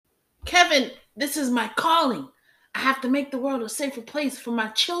Kevin, this is my calling. I have to make the world a safer place for my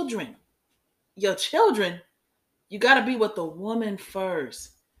children. Your children? You gotta be with the woman first.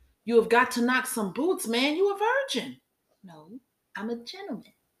 You have got to knock some boots, man. You a virgin. No, I'm a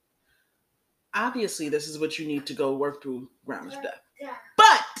gentleman. Obviously, this is what you need to go work through Grandma's death.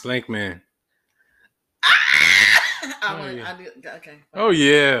 But Blank Man. Okay. Oh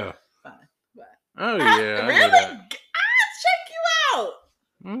yeah. Fine. Oh yeah. Really? I'll check you out.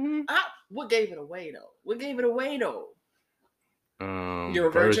 Mm-hmm. What gave it away though? You're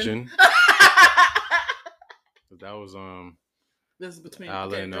a Virgin. That was This is between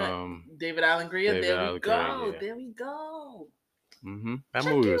Alan, David Allen Greer. David There we Allen go. Greer, yeah. There we go. Mm-hmm. That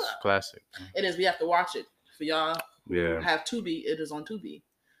Check movie you was out. classic. It is. We have to watch it for y'all who Yeah. have Tubi. It is on Tubi,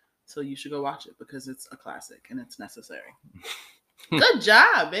 so you should go watch it because it's a classic and it's necessary. Good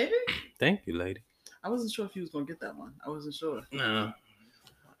job, baby. Thank you, lady. I wasn't sure if you was gonna get that one. I wasn't sure. No.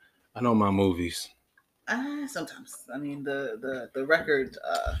 I know my movies. Sometimes. I mean, the record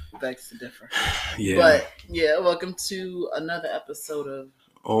begs to differ. Yeah. But yeah, welcome to another episode of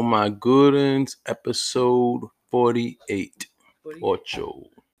Oh My Goodens, episode 48. Ocho.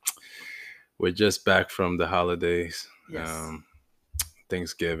 We're just back from the holidays. Yes.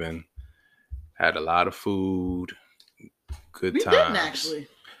 Thanksgiving. Had a lot of food. Good times. We didn't actually.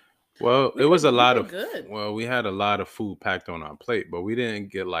 Well, it was a lot of good. Well, we had a lot of food packed on our plate, but we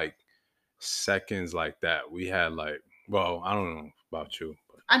didn't get like seconds like that. We had like, well, I don't know about you,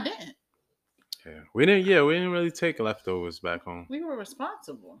 but I didn't. Yeah, we didn't really take leftovers back home. We were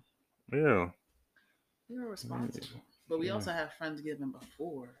responsible. Yeah. We were responsible. But we also had Friendsgiving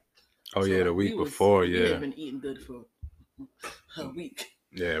before. Oh, so yeah, the week before, yeah. We had been eating good for a week.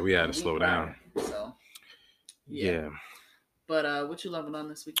 Yeah, we had to slow down. So, yeah. But what you loving on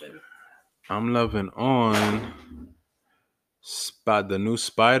this week, baby? I'm loving on the new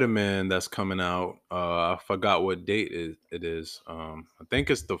Spider-Man that's coming out. I forgot what date it is. I think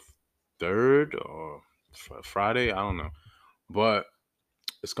it's the 3rd or Friday. I don't know. But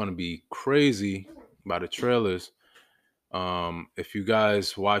it's going to be crazy by the trailers. If you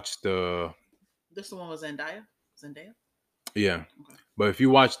guys watch this one was Zendaya? Yeah. Okay. But if you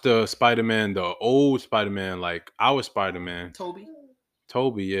watch the Spider-Man, the old Spider-Man, like our Spider-Man.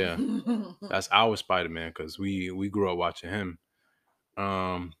 Toby, yeah. That's our Spider-Man because we grew up watching him.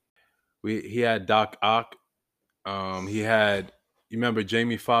 He had Doc Ock. He had, you remember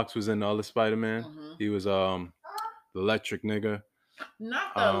Jamie Foxx was in the other Spider-Man? Mm-hmm. He was the electric nigga.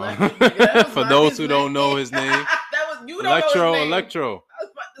 Not the electric nigga. For those who don't know his name. That was you don't Electro, know his name. Electro. I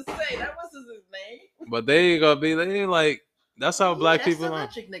was about to say that was his name. But they gonna be like that's how black people are.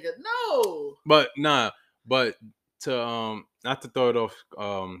 Electric nigga. No. But to not to throw it off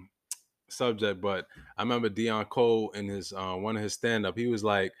subject, but I remember Deion Cole in his one of his stand-up, he was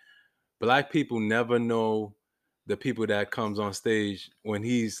like, black people never know the people that comes on stage when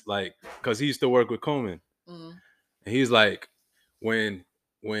he's like, because he used to work with Coleman. Mm-hmm. And he's like, when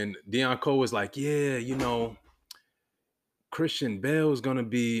Deion Cole was like, yeah, you know, Christian Bale is gonna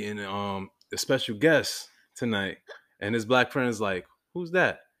be in a special guest tonight, and his black friend is like, who's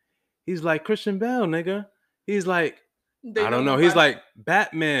that? He's like, Christian Bale, nigga. He's like, I don't know. He's like,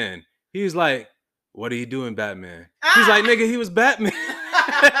 Batman. He's like, what are you doing, Batman? He's like, nigga, he was Batman.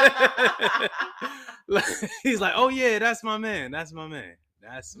 He's like, oh yeah, that's my man. That's my man.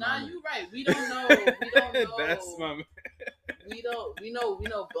 You right. We don't know. That's my man. We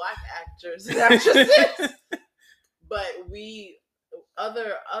know black actors and actresses. But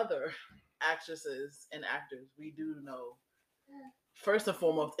other actresses and actors, we do know. First and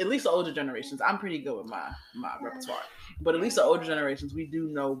foremost, at least the older generations. I'm pretty good with my repertoire, but at least the older generations, we do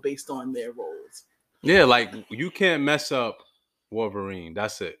know based on their roles. Yeah, like you can't mess up Wolverine.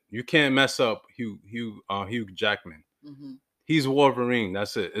 That's it. You can't mess up Hugh Jackman. Mm-hmm. He's Wolverine.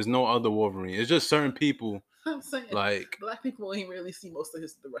 That's it. There's no other Wolverine. It's just certain people. I'm saying, like black people ain't really see most of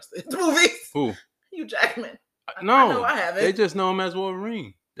the rest of his movies. Who? Hugh Jackman. No, I haven't. They just know him as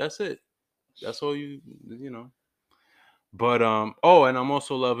Wolverine. That's it. That's all you know. But and I'm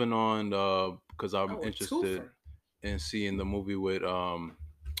also loving on because I'm interested in seeing the movie with A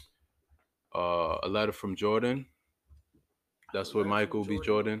Letter from Jordan. That's with Michael B.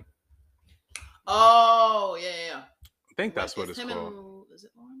 Jordan. Oh yeah. I think that's what it's called. Is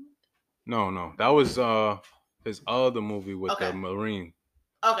it Ornament? No. That was his other movie with the Marine.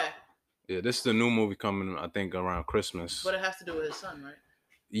 Okay. Yeah, this is the new movie coming, I think, around Christmas. But it has to do with his son, right?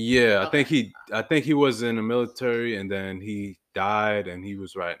 Yeah, okay. I think he was in the military and then he died and he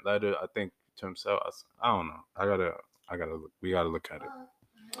was writing letter, I think, to himself. I don't know. We gotta look at it.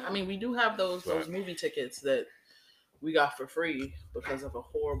 I mean, we do have those movie tickets that we got for free because of a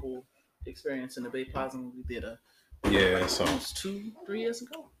horrible experience in the Bay Plaza movie theater. Yeah, so almost 2-3 years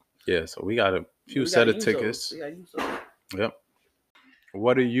ago. Yeah, so we got a few We set gotta of use tickets. those. We gotta use those. Yep.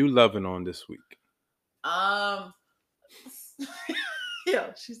 What are you loving on this week?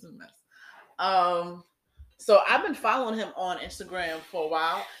 Yeah, she's a mess. So I've been following him on Instagram for a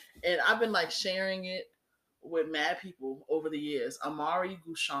while, and I've been like sharing it with mad people over the years. Amari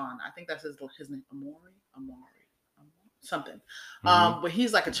Gushan, I think that's his name. Amari, something. But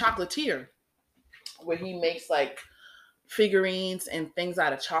he's like a chocolatier, where he makes like figurines and things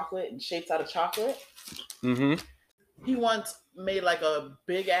out of chocolate and shapes out of chocolate. Mm-hmm. He once made like a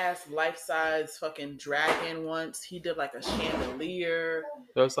big ass life size fucking dragon once. He did like a chandelier.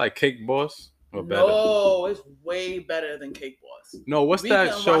 So it's like Cake Boss or better? No, it's way better than Cake Boss. No, what's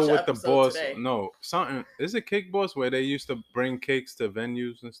that show with the boss? Today. No, something. Is it Cake Boss where they used to bring cakes to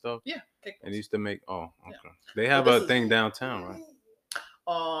venues and stuff? Yeah, Cake Boss. And used to make. Oh, okay. Yeah. They have a thing downtown, right?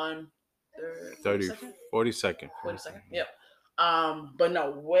 On 42nd. 42nd. Yep. But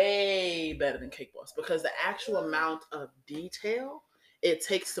no, way better than Cake Boss because the actual amount of detail it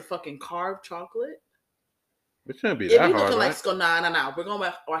takes to fucking carve chocolate. It shouldn't be that hard, looking right? like no. We're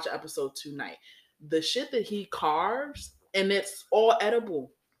gonna watch episode 2 tonight. The shit that he carves and it's all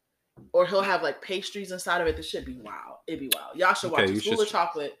edible, or he'll have like pastries inside of it. This should be wild. It'd be wild. Y'all should watch it. It's full of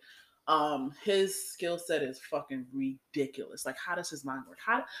chocolate. His skill set is fucking ridiculous. Like, how does his mind work?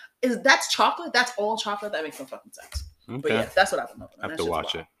 That's chocolate? That's all chocolate? That makes no fucking sense. Okay. But yeah, that's what I've been loving. I have to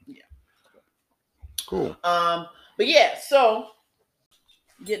watch it. Yeah. Cool. But yeah, so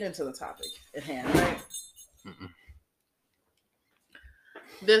getting into the topic at hand, right? Mm-mm.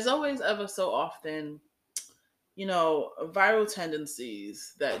 There's always ever so often, viral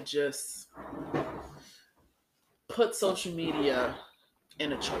tendencies that just put social media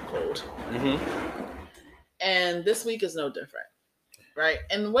in a chokehold. Mm-hmm. And this week is no different, right?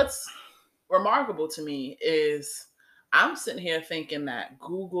 And what's remarkable to me is I'm sitting here thinking that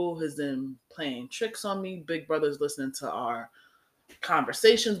Google has been playing tricks on me. Big Brother's listening to our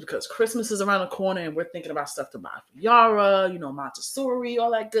conversations because Christmas is around the corner and we're thinking about stuff to buy for Yara, Montessori,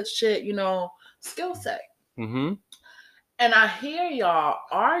 all that good shit, skill set. Mm-hmm. And I hear y'all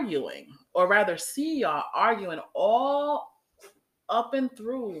arguing, or rather see y'all arguing all up and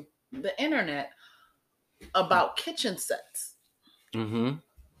through the internet about kitchen sets. Mm-hmm.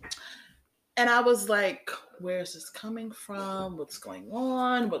 And I was like, where is this coming from? What's going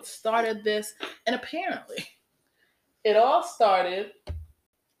on? What started this? And apparently, it all started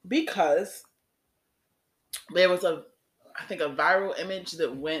because there was a viral image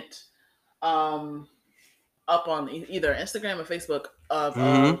that went up on either Instagram or Facebook of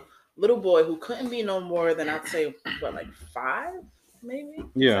a little boy who couldn't be no more than, I'd say, like 5, maybe?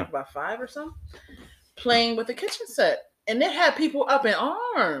 Yeah. Like about 5 or something, playing with a kitchen set. And it had people up in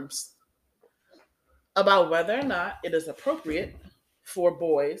arms about whether or not it is appropriate for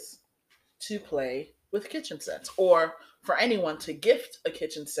boys to play with kitchen sets, or for anyone to gift a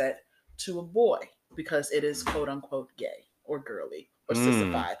kitchen set to a boy because it is quote unquote gay or girly or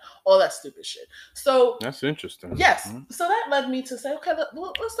sissified, all that stupid shit. So that's interesting. Yes. Mm-hmm. So that led me to say, okay,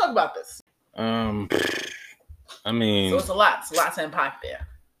 let's talk about this. I mean, so it's a lot to unpack there.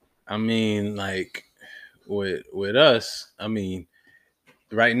 I mean, like with us, I mean,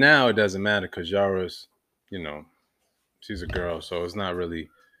 right now it doesn't matter because Yara's, she's a girl, so it's not really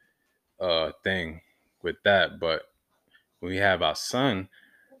a thing with that. But when we have our son,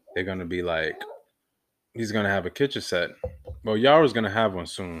 they're gonna be like, he's gonna have a kitchen set. Well, Yara's gonna have one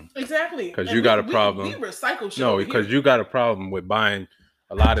soon. Exactly. Because you got a problem. We recycle shit. No, because you got a problem with buying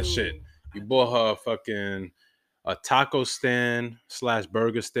a lot of shit. You bought her a taco stand /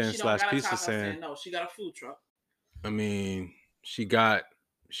 burger stand / pizza stand. No, she got a food truck. I mean, she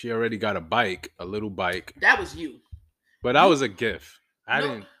already got a bike, a little bike. That was you. But that was a gift. I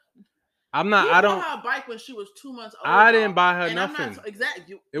don't. You bought her a bike when she was 2 months old. I didn't buy her nothing.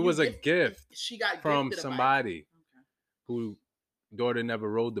 Exactly. It was a gift. She got from somebody who daughter never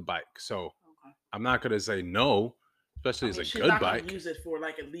rode the bike. So I'm not gonna say no, especially as a good bike. She's not gonna use it for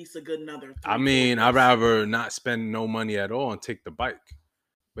like at least a good another 3 I'd rather not spend no money at all and take the bike.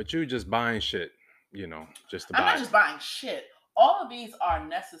 But you just buying shit, just to buy. I'm not just buying shit. All of these are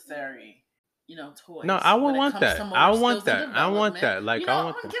necessary, toys. No, I would want that. I want that. I want that. Like, I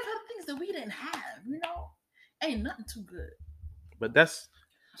want that. Give her things that we didn't have, Ain't nothing too good. But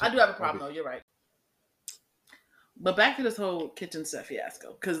I do have a problem, though. You're right. But back to this whole kitchen set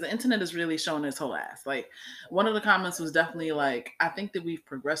fiasco, because the internet is really showing its whole ass. Like, one of the comments was definitely like, I think that we've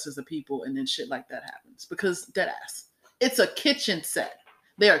progressed as a people, and then shit like that happens. Because, dead ass. It's a kitchen set.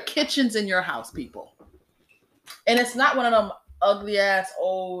 There are kitchens in your house, people. And it's not one of them ugly ass,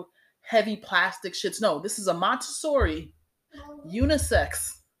 old, heavy plastic shits. No, this is a Montessori,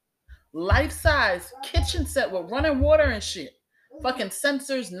 unisex, life-size kitchen set with running water and shit. Fucking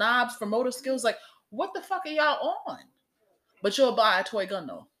sensors, knobs for motor skills. Like, what the fuck are y'all on? But you'll buy a toy gun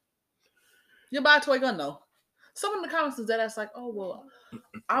though. You'll buy a toy gun though. Someone in the comments is that that's like, oh well,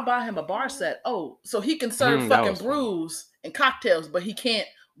 I'll buy him a bar set. Oh, so he can serve fucking brews and cocktails, but he can't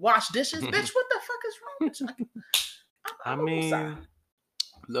wash dishes. Bitch, what the fuck is wrong with you? I mean,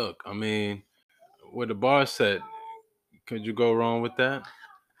 look, I mean, with a bar set, could you go wrong with that?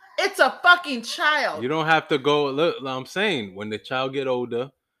 It's a fucking child. You don't have to go. Look, I'm saying when the child get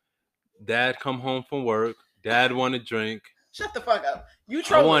older, dad come home from work, dad want to drink. Shut the fuck up. You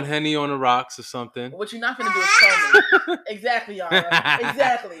I want Henny on the rocks or something. What you're not gonna do is tell me. Exactly, y'all.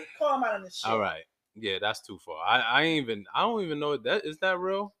 Exactly. Call him out on this shit. All right. Yeah, that's too far. I don't even know that is that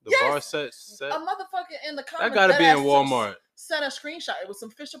real? The bar set. A motherfucker in the comments. That gotta be in Walmart. Sent a screenshot. It was some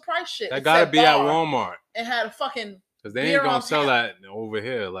Fisher Price shit. That gotta be at Walmart. It had a fucking because they ain't gonna sell that over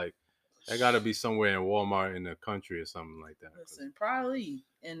here. Like that gotta be somewhere in Walmart in the country or something like that. Listen, probably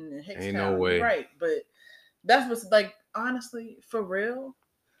in Hickstown. Ain't no way. Right, but that's what's like. Honestly, for real,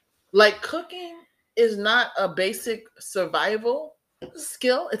 like cooking is not a basic survival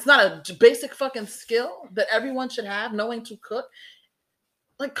skill. It's not a basic fucking skill that everyone should have, knowing to cook.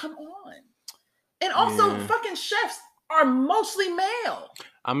 Like, come on. And also, fucking chefs are mostly male.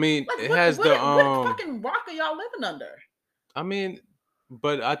 I mean, like, it what, has what, the what fucking rock are y'all living under? I mean,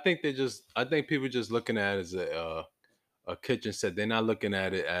 but I think people just looking at it as a kitchen set. They're not looking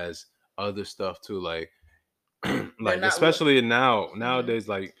at it as other stuff too, like especially nowadays,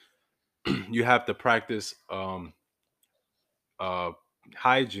 like you have to practice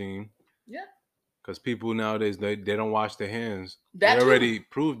hygiene. Yeah. Because people nowadays they don't wash their hands. They already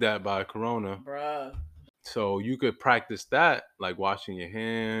proved that by Corona. Bruh. So you could practice that, like washing your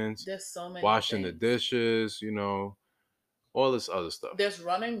hands, there's so many washing things. the dishes, all this other stuff. There's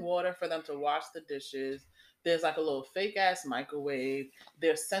running water for them to wash the dishes. There's like a little fake ass microwave.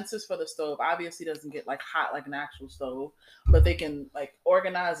 There's sensors for the stove. Obviously, doesn't get like hot like an actual stove, but they can like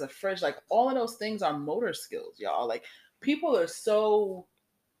organize a fridge. Like all of those things are motor skills, y'all. Like people are so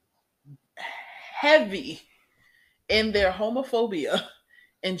heavy in their homophobia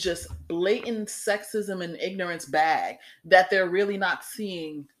and just blatant sexism and ignorance bag that they're really not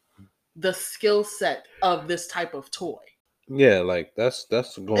seeing the skill set of this type of toy. Yeah, like that's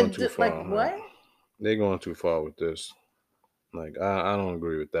going too far. Like what? They're going too far with this. Like I don't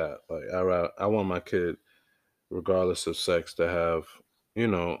agree with that. Like I want my kid, regardless of sex, to have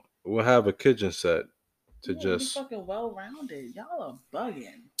we'll have a kitchen set to just be fucking well rounded. Y'all are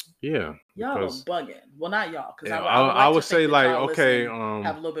bugging. Yeah, y'all are bugging. Well, not y'all, because I would say like okay,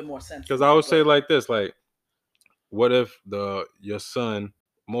 have a little bit more sense. Because I would say like this, like, what if your son,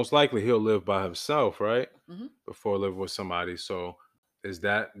 most likely he'll live by himself, right? Mm-hmm. Before live with somebody. So is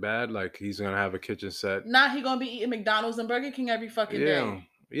that bad? Like he's gonna have a kitchen set? Nah, he gonna be eating McDonald's and Burger King every fucking day.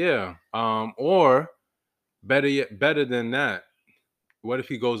 Yeah. Or better than that, what if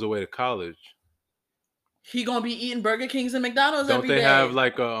he goes away to college? He gonna be eating Burger Kings and McDonald's every day. Don't they have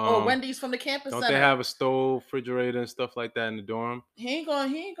like a or Wendy's from the campus Don't center? they have a stove, refrigerator, and stuff like that in the dorm? He ain't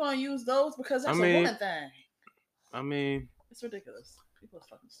gonna use those because that's a woman thing. I mean, it's ridiculous. People are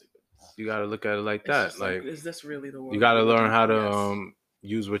fucking stupid. You gotta look at it like that. Like, is this really the world? You gotta learn how to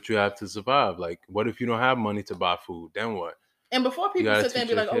use what you have to survive. Like, what if you don't have money to buy food? Then what? And before people sit there and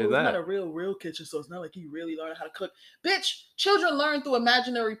be like, "Oh, it's not a real kitchen, so it's not like you really learn how to cook." Bitch, children learn through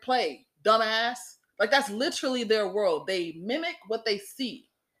imaginary play. Dumbass. Like that's literally their world. They mimic what they see.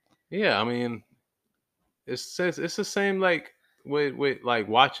 Yeah, I mean, it's the same like with like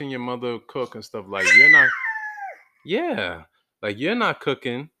watching your mother cook and stuff. Like you're not. Yeah, like you're not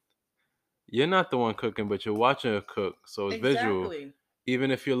cooking. You're not the one cooking, but you're watching her cook, so it's visual.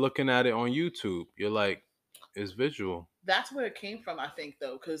 Even if you're looking at it on YouTube, you're like, it's visual. That's where it came from, I think,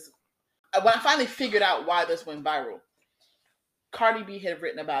 though, because when I finally figured out why this went viral, Cardi B had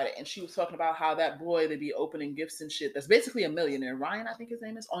written about it, and she was talking about how that boy to be opening gifts and shit. That's basically a millionaire. Ryan, I think his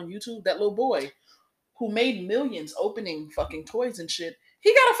name is, on YouTube. That little boy who made millions opening fucking toys and shit.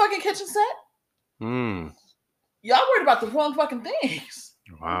 He got a fucking kitchen set. Y'all worried about the wrong fucking things.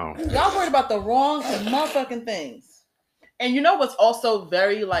 Wow. Y'all worried about the wrong motherfucking things. And you know what's also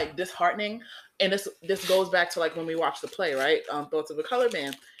very like disheartening, and this goes back to like when we watched the play, right? Thoughts of a Colored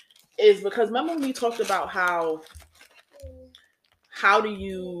Man, is because remember when we talked about how do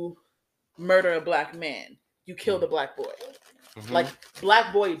you murder a black man? You kill the black boy. Mm-hmm. Like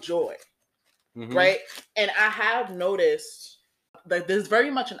black boy joy. Mm-hmm. Right? And I have noticed that there's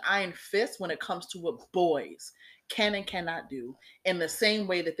very much an iron fist when it comes to what boys can and cannot do, in the same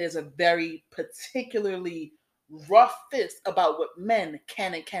way that there's a very particularly rough fist about what men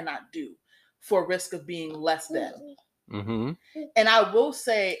can and cannot do for risk of being less than. Mm-hmm. And I will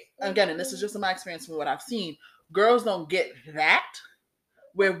say, again, and this is just my experience from what I've seen, girls don't get that,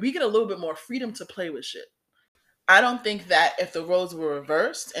 where we get a little bit more freedom to play with shit. I don't think that if the roles were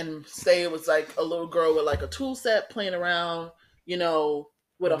reversed and say it was like a little girl with like a tool set playing around, you know,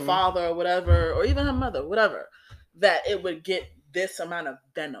 with a father or whatever, or even her mother, whatever, that it would get this amount of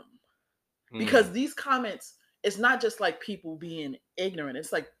venom. Because these comments, it's not just like people being ignorant,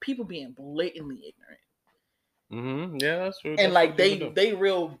 it's like people being blatantly ignorant. Mm-hmm. Yeah, that's true. And like they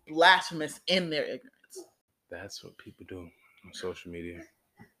real blasphemous in their ignorance. That's what people do on social media.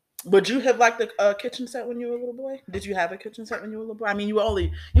 Would you have liked a kitchen set when you were a little boy? Did you have a kitchen set when you were a little boy? I mean, you were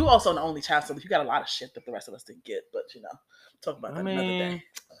also an only child, so you got a lot of shit that the rest of us didn't get. But you know, talk about that another day.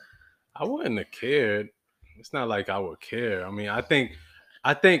 I wouldn't have cared. It's not like I would care. I mean, I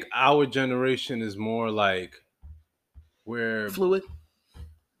think our generation is more like we're fluid.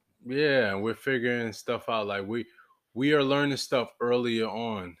 Yeah, we're figuring stuff out. Like we are learning stuff earlier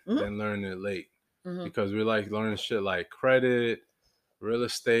on than learning it late, because we like learning shit like credit, real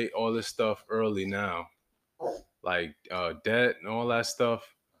estate, all this stuff early now, like debt and all that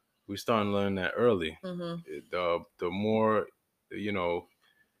stuff. We starting to learn that early. The more, you know,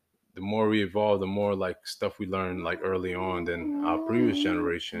 the more we evolve, the more like stuff we learn like early on than our previous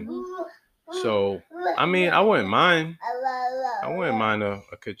generation. So I mean, I wouldn't mind. I wouldn't mind a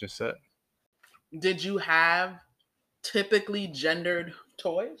kitchen set. Did you have typically gendered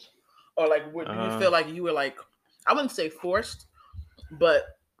toys, or like do you feel like you were like, I wouldn't say forced, but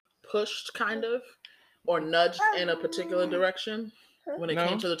pushed kind of, or nudged in a particular direction when it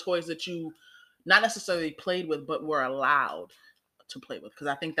came to the toys that you not necessarily played with, but were allowed to play with? Because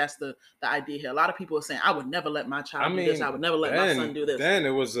I think that's the idea here. A lot of people are saying, I would never let my child do this. I would never let my son do this. Then it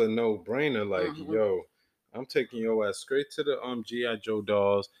was a no-brainer. Like, yo, I'm taking your ass straight to the G.I. Joe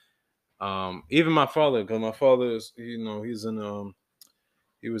dolls. Even my father, because my father is, you know, he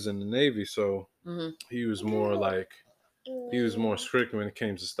was in the Navy, so he was more like, he was more strict when it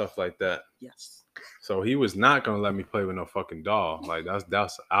came to stuff like that. Yes. So he was not gonna let me play with no fucking doll. Like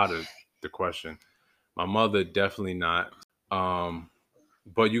that's out of the question. My mother definitely not.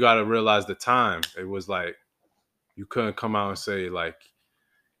 But you got to realize the time. It was like you couldn't come out and say like,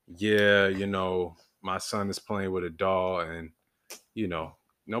 yeah, you know, my son is playing with a doll, and you know,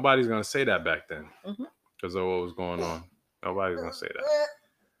 nobody's gonna say that back then because of what was going on. Nobody's gonna say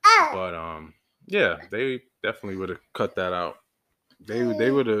that. But yeah, they definitely would have cut that out. They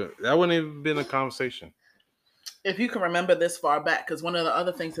would have. That wouldn't even been a conversation. If you can remember this far back, because one of the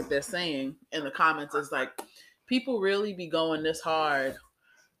other things that they're saying in the comments is like, people really be going this hard,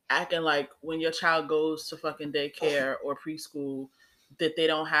 acting like when your child goes to fucking daycare or preschool, that they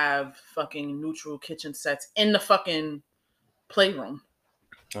don't have fucking neutral kitchen sets in the fucking playroom.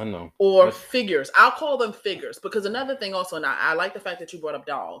 I know. Or figures. I'll call them figures, because another thing also, and I like the fact that you brought up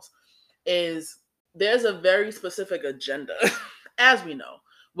dolls, is there's a very specific agenda, as we know,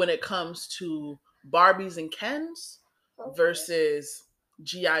 when it comes to Barbies and Kens versus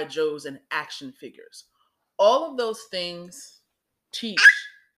G.I. Joes and action figures. All of those things teach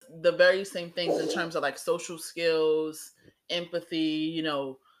the very same things in terms of like social skills, empathy, you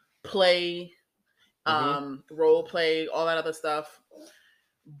know, play, role play, all that other stuff.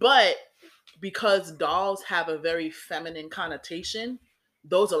 But because dolls have a very feminine connotation,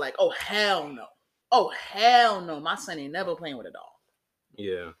 those are like, oh hell no. Oh hell no. My son ain't never playing with a doll.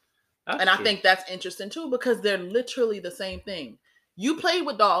 Yeah. And I think that's interesting too, because they're literally the same thing. You played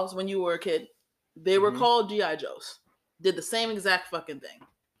with dolls when you were a kid. They were called G.I. Joes. Did the same exact fucking thing.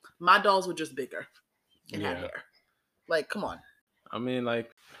 My dolls were just bigger and had hair. Like, come on. I mean,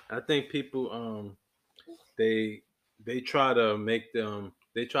 like, I think people they try to make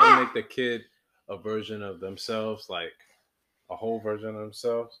the kid a version of themselves, like a whole version of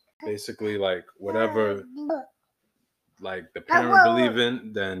themselves. Basically, like whatever like the parent believe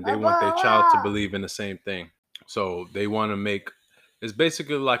in, then they want their child to believe in the same thing. So they want to make, it's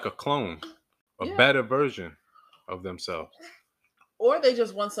basically like a clone, a better version of themselves. Or they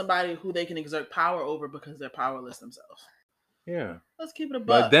just want somebody who they can exert power over because they're powerless themselves. Yeah. Let's keep it a buck.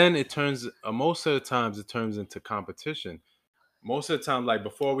 But then it turns, most of the times it turns into competition. Most of the time, like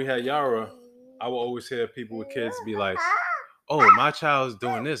before we had Yara, I would always hear people with kids be like, oh, my child's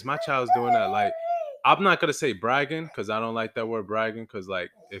doing this, my child's doing that. Like, I'm not gonna say bragging, because I don't like that word bragging, because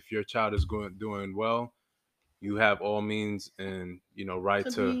like if your child is doing well, you have all means and, you know, right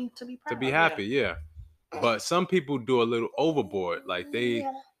to be happy. Yeah. But some people do a little overboard. Like they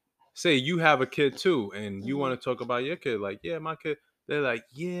say you have a kid too, and you Mhm. want to talk about your kid, like, yeah, my kid. They're like,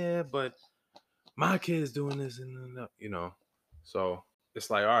 yeah, but my kid's doing this and that, So it's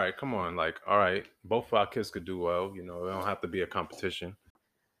like, all right, come on, like, all right, both of our kids could do well. It don't have to be a competition.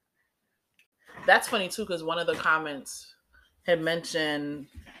 That's funny too, because one of the comments had mentioned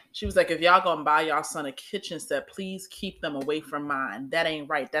she was like, "If y'all gonna buy y'all son a kitchen set, please keep them away from mine. That ain't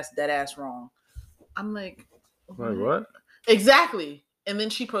right. That's dead ass wrong." I'm like, Like what? what? Exactly. And then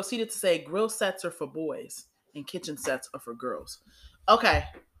she proceeded to say, "Grill sets are for boys, and kitchen sets are for girls." Okay,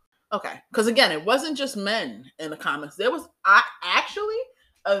 okay. Because again, it wasn't just men in the comments. There was actually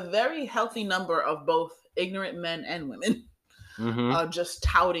a very healthy number of both ignorant men and women Mm-hmm. just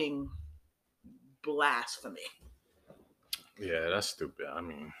touting blasphemy. Yeah, that's stupid. I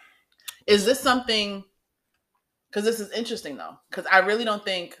mean, Is this something? Because this is interesting though, because I really don't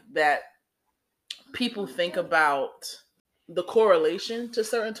think that people think about the correlation to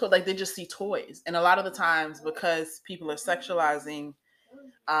certain toys. Like they just see toys, and a lot of the times because people are sexualizing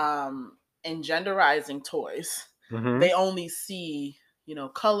and genderizing toys, mm-hmm. they only see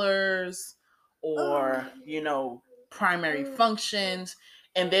colors or primary functions,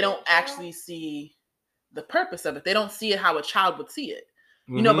 and they don't actually see the purpose of it. They don't see it how a child would see it.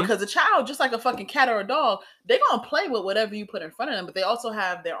 Mm-hmm. Because a child, just like a fucking cat or a dog, they're gonna play with whatever you put in front of them, but they also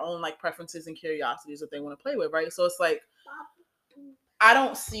have their own like preferences and curiosities that they want to play with, right? So it's like I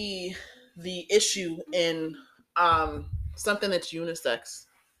don't see the issue in something that's unisex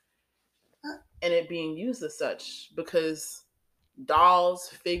and it being used as such because dolls,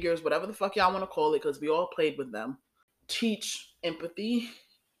 figures, whatever the fuck y'all want to call it, because we all played with them, teach empathy.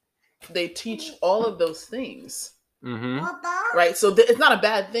 They teach all of those things. Mm-hmm. Right? So it's not a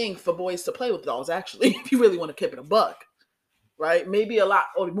bad thing for boys to play with dolls, actually, if you really want to keep it a buck. Right? Maybe a lot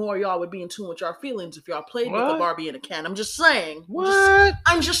or more of y'all would be in tune with your feelings if y'all played with a What? Barbie in a can. I'm just saying. What?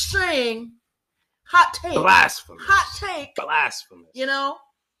 I'm just saying. Hot take. Blasphemous. Hot take. Blasphemous. You know?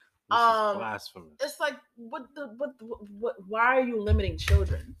 This is blasphemous. It's like what why are you limiting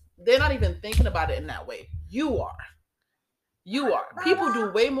children? They're not even thinking about it in that way. You are. People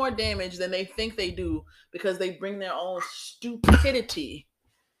do way more damage than they think they do because they bring their own stupidity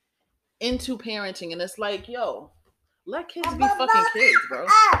into parenting, and it's like, yo, let kids be fucking kids, bro.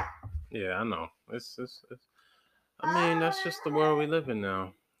 Yeah, I know. It's I mean, that's just the world we live in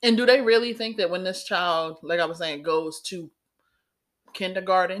now. And do they really think that when this child, like I was saying, goes to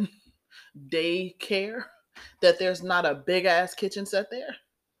kindergarten, daycare, that there's not a big ass kitchen set there?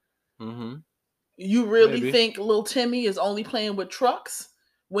 Mm-hmm. You really Maybe. think little Timmy is only playing with trucks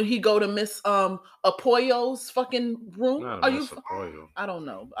when he go to Miss Apoyo's fucking room? Not a Are you? Miss Apoyo. I don't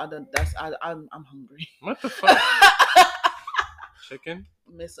know. I'm hungry. What the fuck? Chicken?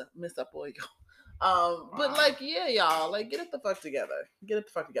 Miss Apoyo. But like, yeah, y'all, like, get it the fuck together. Get it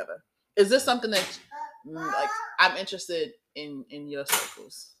the fuck together. Is this something that, like, I'm interested in your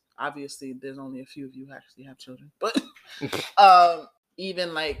circles? Obviously, there's only a few of you who actually have children, but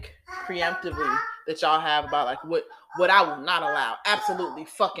even like preemptively that y'all have about like what I will not allow. Absolutely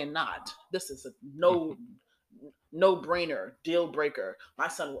fucking not. This is a no brainer, deal breaker. My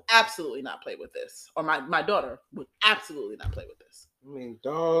son will absolutely not play with this, or my daughter would absolutely not play with this. I mean,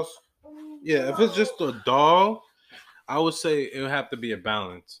 dolls. Yeah, if it's just a doll, I would say it would have to be a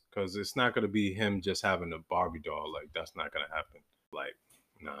balance because it's not going to be him just having a Barbie doll. Like, that's not going to happen. Like,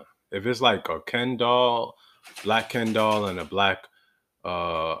 nah. If it's like a Ken doll, black Ken doll, and a black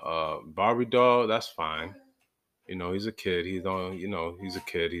Barbie doll, that's fine. He's a kid. He's a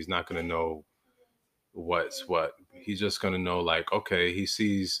kid. He's not going to know what's what. He's just going to know, like, okay, he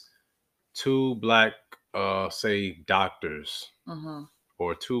sees two black, say, doctors Mm-hmm.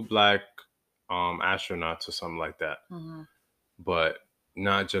 or two black astronauts or something like that, Mm-hmm. but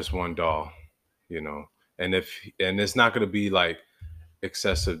not just one doll, you know. And it's not going to be like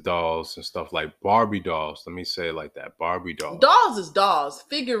excessive dolls and stuff like Barbie dolls. Let me say it like that, Barbie dolls. Dolls is dolls,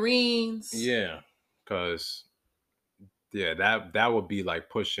 figurines. Yeah, because yeah, that would be like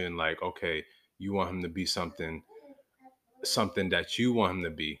pushing. Like, okay, you want him to be something that you want him to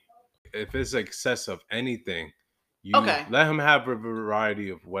be. If it's excess of anything, you Okay. let him have a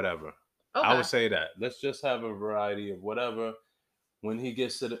variety of whatever. Okay. I would say that. Let's just have a variety of whatever. When he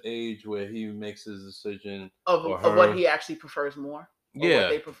gets to the age where he makes his decision of what he actually prefers more. Yeah, what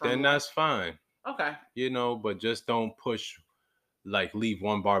they prefer then more. that's fine. Okay. But just don't push, like, leave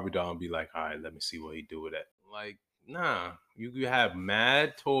one Barbie doll and be like, all right, let me see what he do with it. Like, nah, you have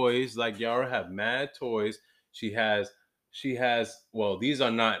mad toys. Like, Yara have mad toys. She has, well, these are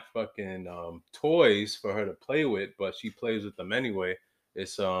not fucking toys for her to play with, but she plays with them anyway.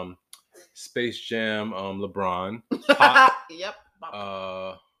 It's Space Jam, LeBron. Yep.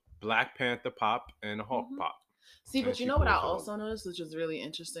 Black Panther pop and a Hulk Mm-hmm. pop. See, And but you she know what I pulls off. also noticed, which is really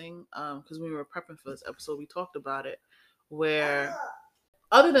interesting, because when we were prepping for this episode, we talked about it, where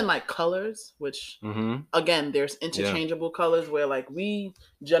other than like colors, which Mm-hmm. again, there's Yeah. interchangeable colors where like we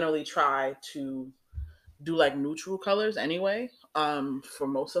generally try to do like neutral colors anyway, for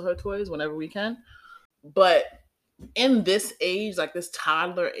most of her toys whenever we can. But in this age, like this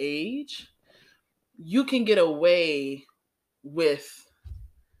toddler age, you can get away with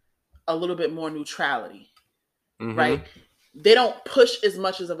a little bit more neutrality, right? Mm-hmm. They don't push as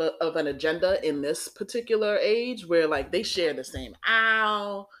much of an agenda in this particular age where like they share the same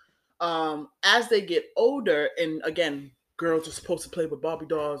aisle. As they get older, and again, girls are supposed to play with Barbie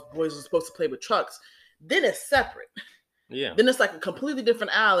dolls, boys are supposed to play with trucks. Then it's separate. Yeah. Then it's like a completely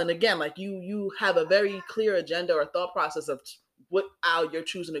different aisle. And again, like you have a very clear agenda or thought process of what aisle you're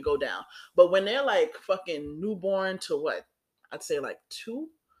choosing to go down. But when they're like fucking newborn to what? I'd say like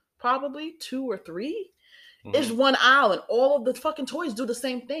probably 2 or 3. It's Mm-hmm. one aisle, and all of the fucking toys do the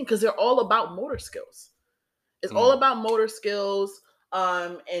same thing because they're all about motor skills. It's all Mm. about motor skills,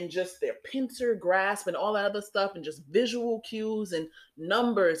 and just their pincer grasp and all that other stuff, and just visual cues and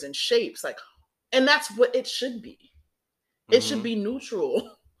numbers and shapes. Like, and that's what it should be. It should Mm-hmm. be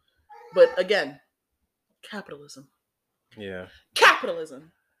neutral. But again, capitalism. Yeah.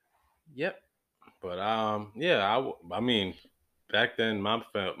 Capitalism. Yep. But yeah, I mean, back then my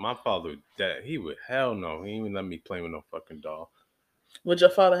father, that he would, hell no, he even let me play with no fucking doll. Would your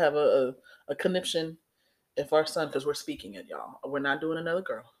father have a conniption if our son, because we're speaking it, y'all. We're not doing another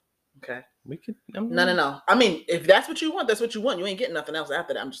girl. Okay. We could. No. I mean, if that's what you want, that's what you want. You ain't getting nothing else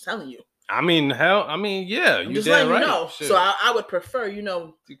after that. I'm just telling you. I mean, hell, I mean, yeah, I'm you just damn letting right. you know. Shit. So I would prefer,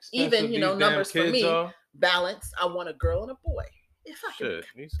 Expensive even, these damn numbers for kids me, are. balance. I want a girl and a boy. If I can, Shit,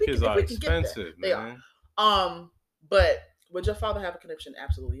 these kids are expensive, they man. are. But would your father have a connection?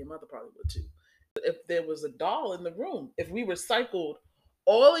 Absolutely. Your mother probably would too. If there was a doll in the room, if we recycled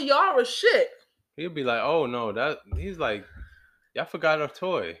all of y'all shit, He'd be like, "Oh no, that." He's like, "Y'all forgot a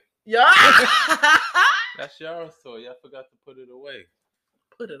toy. yeah, That's y'all's toy. Y'all forgot to put it away."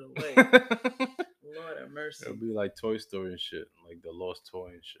 put it away. Lord have mercy. It'll be like Toy Story and shit, like the lost toy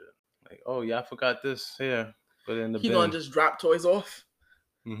and shit. Like, oh, y'all forgot this here. Put it in the He bin. gonna just drop toys off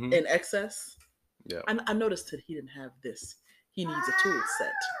Mm-hmm. in excess. Yeah. I noticed that he didn't have this. He needs a tool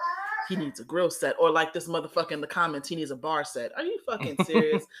set. He needs a grill set. Or like this motherfucker in the comments, he needs a bar set. Are you fucking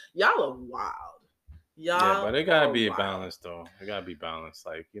serious? Y'all are wild. Y'all Yeah, but it gotta be a wild. balance though. It gotta be balanced.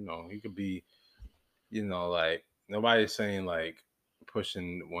 Like, he could be, like nobody's saying like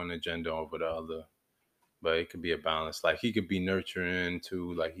pushing one agenda over the other. But it could be a balance. Like he could be nurturing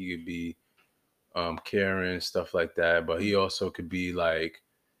too, like he could be caring, stuff like that. But he also could be like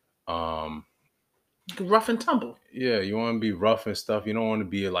rough and tumble. Yeah, you want to be rough and stuff. You don't want to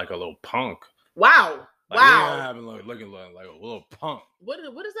be like a little punk. Wow. Like, wow. Yeah, having looking like a little punk. What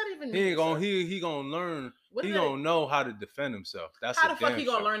does that even mean? He ain't gonna he gonna learn. He gonna know how to defend himself. That's how the fuck he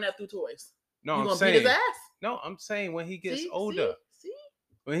gonna learn that through toys? No, you I'm gonna saying, beat his ass? No, I'm saying when he gets See? older. See?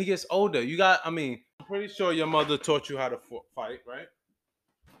 When he gets older, I'm pretty sure your mother taught you how to fight, right?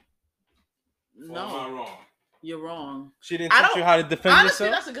 No. Or am I wrong? You're wrong. She didn't teach you how to defend honestly,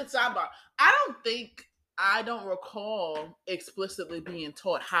 yourself? That's a good sidebar. I don't recall explicitly being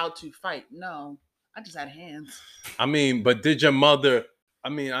taught how to fight. No. I just had hands. But did your mother, I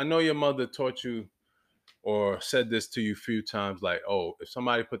know your mother taught you or said this to you a few times, like, oh, if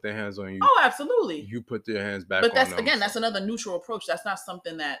somebody put their hands on you, oh, absolutely, you put their hands back but on that's them. Again, that's another neutral approach. That's not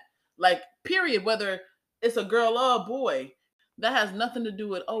something that, like, period, whether it's a girl or a boy, that has nothing to do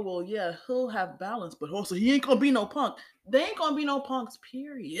with, oh, well, yeah, he'll have balance, but also he ain't gonna be no punk. They ain't gonna be no punks,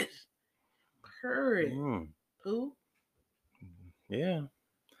 period. Who? Yeah.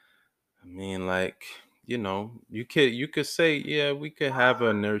 You could say, yeah, we could have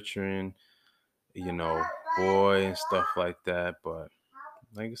a nurturing, boy and stuff like that, but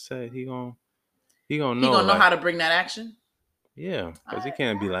like I said, he gonna know how to bring that action. Yeah, because he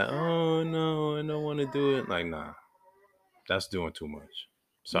can't be like, oh no, I don't want to do it. Like, nah, that's doing too much.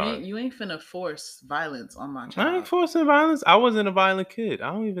 Sorry, you ain't finna force violence on my child. I ain't forcing violence. I wasn't a violent kid.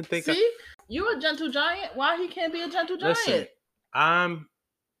 I don't even think. You a gentle giant. Why he can't be a gentle giant? Listen,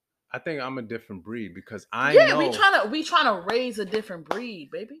 I think I'm a different breed because I know. we trying to raise a different breed,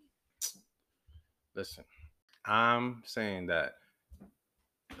 baby. Listen, I'm saying that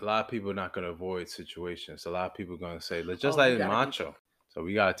a lot of people are not going to avoid situations. A lot of people are going to say, let's just like macho. So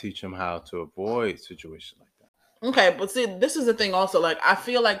we got to teach them how to avoid situations like that. Okay, but see, this is the thing also. Like, I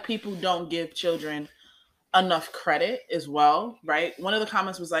feel like people don't give children enough credit as well, right? One of the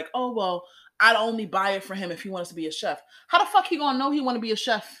comments was like, oh, well, I'd only buy it for him if he wants to be a chef. How the fuck he gonna know he want to be a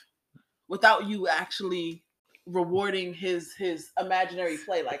chef without you actually rewarding his imaginary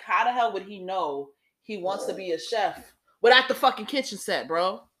play. Like, how the hell would he know he wants to be a chef without the fucking kitchen set,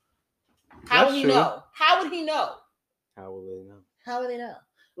 bro? How That's would he true. know? How would he know? How will they know? How would they know?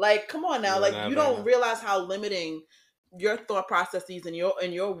 Like, come on now. You'll Like, you never don't know. realize how limiting your thought processes and your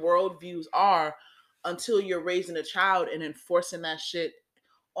worldviews are until you're raising a child and enforcing that shit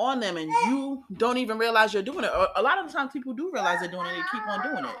on them, and you don't even realize you're doing it. A lot of the times people do realize they're doing it and keep on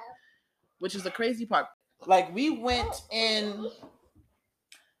doing it, which is the crazy part. Like, we went in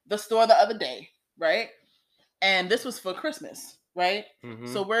the store the other day, right? And this was for Christmas, right? Mm-hmm.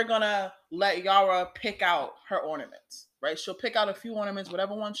 So we're gonna let Yara pick out her ornaments, right? She'll pick out a few ornaments,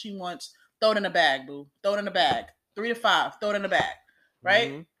 whatever one she wants, throw it in a bag, boo. Throw it in a bag. 3 to 5, throw it in a bag,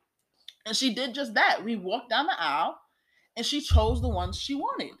 right? Mm-hmm. And she did just that. We walked down the aisle and she chose the ones she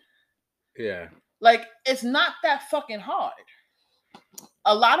wanted. Yeah. Like, it's not that fucking hard.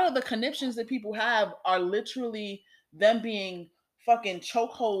 A lot of the conniptions that people have are literally them being fucking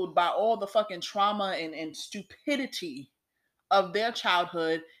chokehold by all the fucking trauma and stupidity of their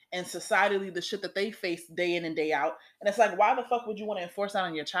childhood and societally the shit that they face day in and day out. And it's like, why the fuck would you want to enforce that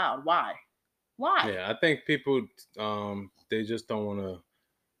on your child? Why? Yeah, I think people they just don't want to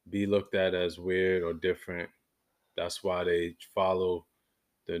be looked at as weird or different. That's why they follow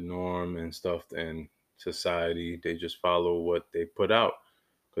the norm and stuff in society. They just follow what they put out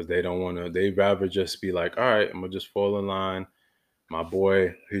because they don't want to. They'd rather just be like, all right, I'm gonna just fall in line. My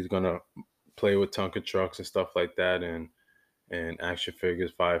boy, he's gonna play with Tonka trucks and stuff like that, and action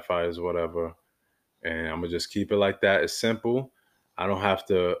figures, firefighters, whatever. And I'm gonna just keep it like that. It's simple. I don't have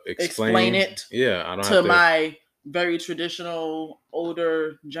to Explain it Yeah, I don't to have to. my very traditional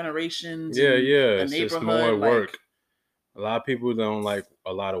older generations Yeah, in yeah. the It's just neighborhood. more Like, work. A lot of people don't like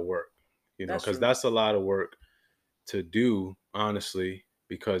a lot of work, that's because true. that's a lot of work to do, honestly.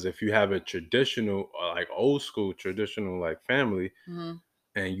 Because if you have a traditional, like old school traditional, like family, Mm-hmm.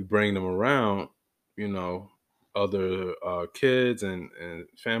 and you bring them around, other kids and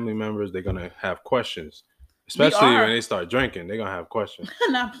family members, they're gonna have questions. We Especially when are they start drinking, they're gonna have questions.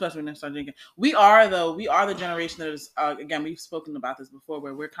 not especially when they start drinking. We are though. We are the generation that is. Again, we've spoken about this before,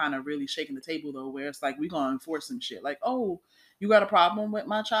 where we're kind of really shaking the table though, where it's like we gonna enforce some shit. Like, oh, you got a problem with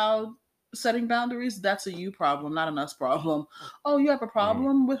my child setting boundaries? That's a you problem, not an us problem. Oh, you have a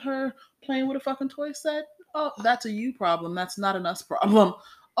problem with her playing with a fucking toy set? Oh, that's a you problem. That's not an us problem.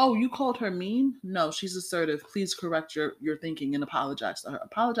 Oh, you called her mean? No, she's assertive. Please correct your thinking and apologize to her.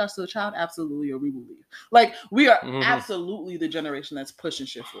 Apologize to the child? Absolutely, or we will leave. Like, we are absolutely the generation that's pushing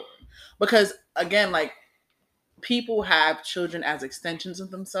shit forward. Because, again, like, people have children as extensions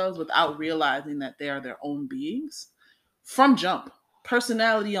of themselves without realizing that they are their own beings from jump.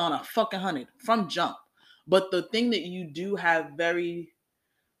 Personality on a fucking 100 from jump. But the thing that you do have very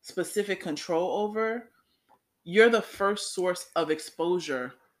specific control over, you're the first source of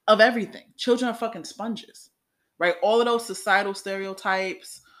exposure of everything. Children are fucking sponges, right? All of those societal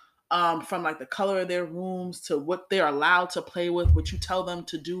stereotypes, from like the color of their rooms to what they're allowed to play with, what you tell them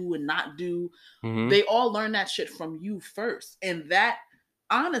to do and not do, they all learn that shit from you first. And that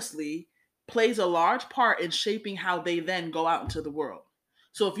honestly plays a large part in shaping how they then go out into the world.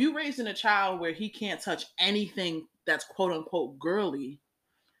 So if you raising a child where he can't touch anything that's quote unquote girly,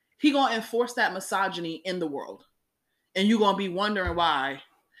 he gonna enforce that misogyny in the world, and you gonna be wondering why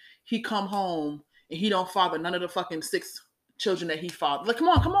he come home and he don't father none of the fucking 6 children that he fathered. Like, come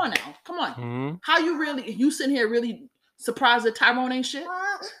on now, come on. Mm-hmm. How you sitting here really surprised that Tyrone ain't shit?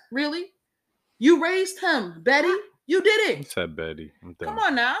 Really? You raised him, Betty. You did He it. said Betty. Come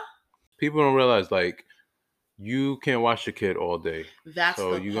on now. People don't realize, like, you can't watch your kid all day. That's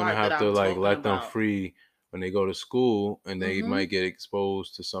So the you're gonna part that have to I'm like talking let them about. free when they go to school, and they Mhm. might get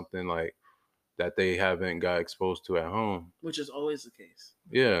exposed to something like that they haven't got exposed to at home. Which is always the case.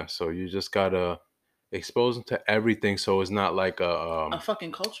 Yeah, so you just gotta expose them to everything, so it's not like A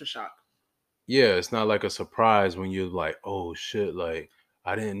fucking culture shock. yeah, it's not like a surprise when you're like, oh shit, like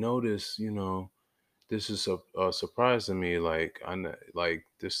I didn't know this, this is a surprise to me. Like like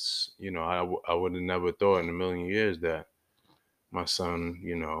this, I would have never thought in a million years that my son,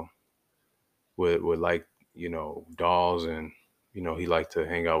 would like, dolls, and he liked to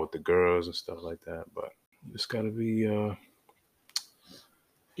hang out with the girls and stuff like that. But you just gotta be aware.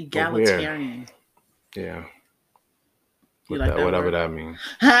 Egalitarian. Yeah. You like that Whatever word? that means.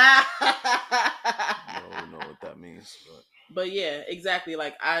 I don't know what that means. But yeah, exactly.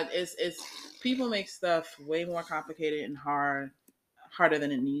 Like, it's people make stuff way more complicated and harder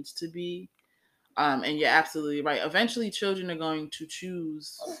than it needs to be. And you're absolutely right. Eventually, children are going to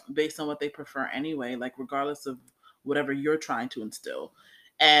choose based on what they prefer anyway, like regardless of whatever you're trying to instill.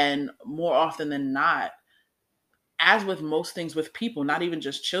 And more often than not, as with most things with people, not even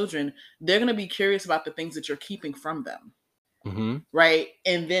just children, they're going to be curious about the things that you're keeping from them. Mm-hmm. Right?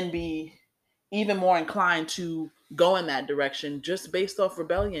 And then be even more inclined to go in that direction just based off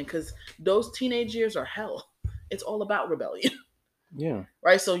rebellion, because those teenage years are hell. It's all about rebellion. Yeah.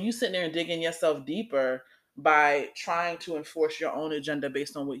 Right? So you sitting there and digging yourself deeper by trying to enforce your own agenda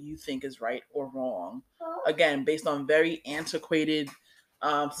based on what you think is right or wrong. Again, based on very antiquated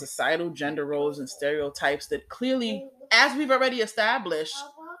societal gender roles and stereotypes that clearly, as we've already established,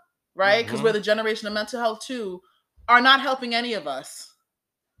 right? Because we're the generation of mental health too, are not helping any of us.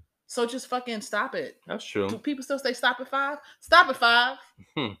 So just fucking stop it. That's true. Do people still say stop at 5? Stop at 5.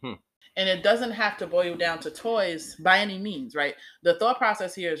 And it doesn't have to boil down to toys by any means, right? The thought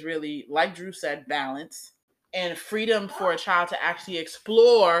process here is really, like Drew said, balance and freedom for a child to actually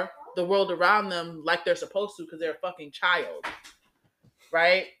explore the world around them like they're supposed to, because they're a fucking child,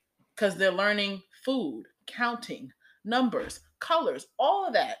 right? Because they're learning food, counting, numbers, colors, all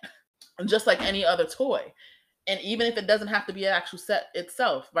of that, just like any other toy. And even if it doesn't have to be an actual set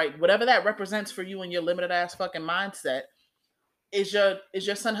itself, right? Whatever that represents for you and your limited ass fucking mindset, is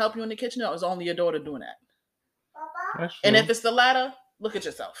your son helping you in the kitchen, or is only your daughter doing that? That's true. And if it's the latter, look at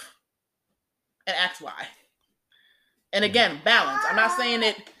yourself and ask why. And again, balance. I'm not saying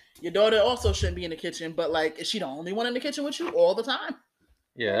that your daughter also shouldn't be in the kitchen, but like, is she the only one in the kitchen with you all the time?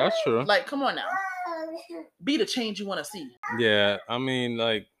 Yeah, that's true. Like, come on now. Be the change you want to see. Yeah, I mean,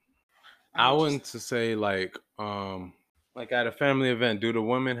 like, I wouldn't to say like at a family event, do the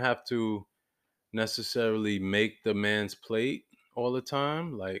women have to necessarily make the man's plate all the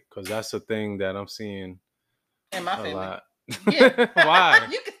time? Like, because that's a thing that I'm seeing in my family. Lot. Yeah. Why?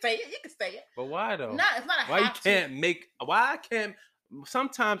 You can say it. You can say it. But why though? Nah, it's not a why you have can't to. make? Why I can't?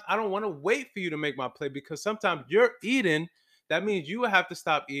 Sometimes I don't want to wait for you to make my plate, because sometimes you're eating. That means you will have to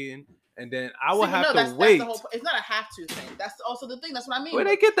stop eating, and then I will have to wait. That's the whole, it's not a have to thing. That's also the thing. That's what I mean. Where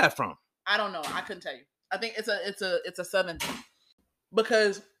they get that from? I don't know. I couldn't tell you. I think it's a Southern thing,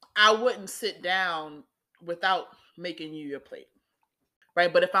 because I wouldn't sit down without making you your plate,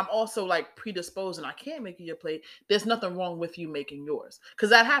 right? But if I'm also like predisposed and I can't make you your plate, there's nothing wrong with you making yours, because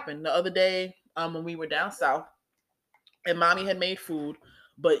that happened the other day when we were down south, and mommy had made food,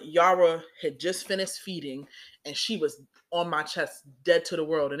 but Yara had just finished feeding, and she was on my chest, dead to the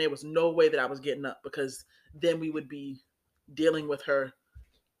world, and there was no way that I was getting up, because then we would be dealing with her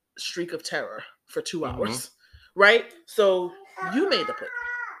streak of terror for 2 hours, right? So you made the plate.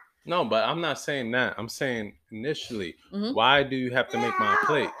 No, but I'm not saying that. I'm saying initially, why do you have to make my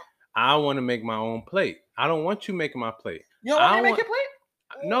plate? I want to make my own plate. I don't want you making my plate. You don't want me to make your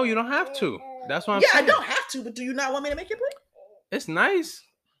plate? No, you don't have to. That's what I'm saying. saying. Yeah, I don't have to, but do you not want me to make your plate? It's nice.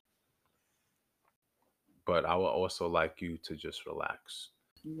 But I would also like you to just relax.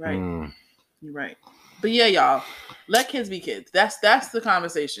 Right. You're right. But yeah, y'all, let kids be kids. That's the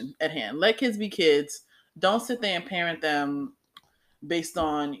conversation at hand. Let kids be kids. Don't sit there and parent them based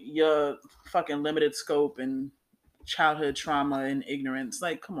on your fucking limited scope and childhood trauma and ignorance.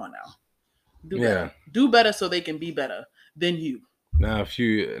 Like, come on now. Do better. Do better so they can be better than you. Now,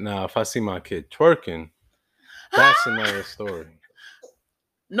 if I see my kid twerking, that's another story.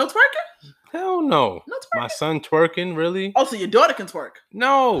 No twerking? Hell no. No twerking? My son twerking, really? Oh, so your daughter can twerk?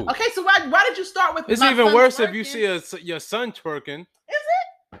 No. Okay, so why did you start with? It's even worse twerking? If you see your son twerking. Is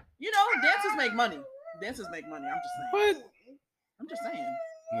it? You know, dancers make money. Dancers make money. I'm just saying. What? I'm just saying.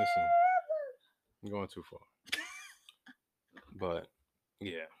 Listen, you're going too far. But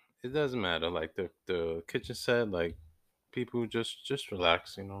yeah, it doesn't matter. Like the kitchen set, like people just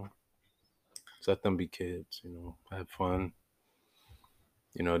relax, you know. Just let them be kids, you know, have fun.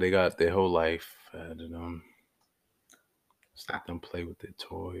 You know, they got their whole life ahead of them. Just let them play with their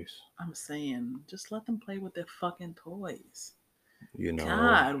toys. I'm saying, just let them play with their fucking toys. You know,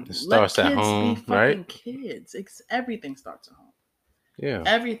 God, it starts at home, be fucking right? Kids. Everything starts at home. Yeah.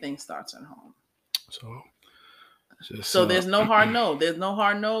 Everything starts at home. So there's no hard no. There's no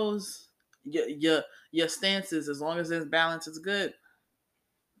hard no's. Your stances, as long as there's balance, it's good.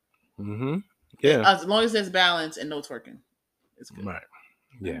 Yeah. As long as there's balance and no twerking, it's good. Right.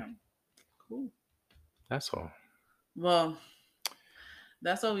 Yeah. Cool. That's all. Well,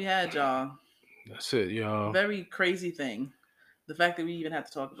 that's all we had, y'all. That's it, y'all. Very crazy thing. The fact that we even had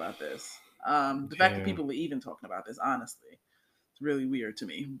to talk about this. The fact that people were even talking about this, honestly, it's really weird to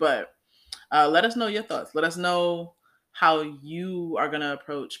me. But let us know your thoughts. Let us know how you are going to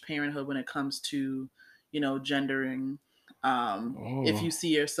approach parenthood when it comes to, you know, gendering. If you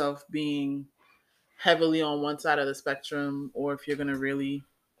see yourself being heavily on one side of the spectrum, or if you're going to really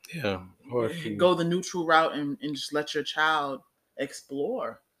or if you go the neutral route and just let your child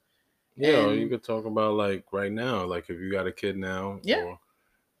explore. Yeah, or you And could talk about like right now, like if you got a kid now, yeah, or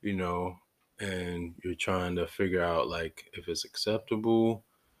you know, and you're trying to figure out like if it's acceptable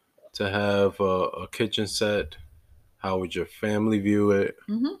to have a kitchen set. How would your family view it?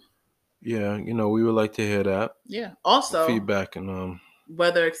 hmm Yeah, we would like to hear that yeah. Also, feedback. And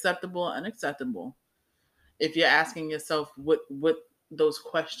whether acceptable or unacceptable, if you're asking yourself what those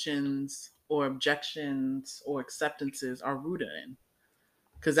questions or objections or acceptances are rooted in,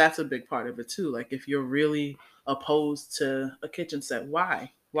 because that's a big part of it too. Like if you're really opposed to a kitchen set,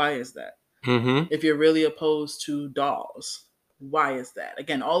 why is that? mm-hmm. If you're really opposed to dolls, why is that?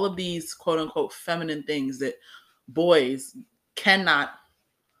 Again, all of these quote unquote feminine things that boys cannot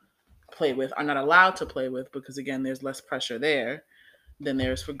play with, are not allowed to play with, because again there's less pressure there than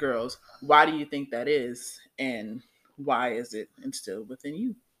there is for girls. Why do you think that is, and why is it instilled within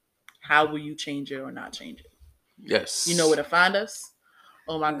you? How will you change it or not change it? You know where Yes. to find us.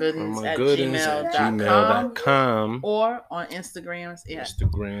 Oh my Oh goodness my at goodness at gmail.com, gmail.com. or on Instagrams. Yeah.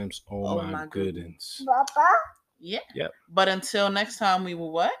 Instagrams. Oh Oh my my goodness. goodness. Yeah. Yep. But until next time, we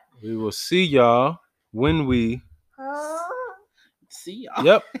will what? We will see y'all when we. See y'all.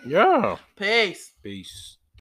 Yep. Yeah. Peace. Peace.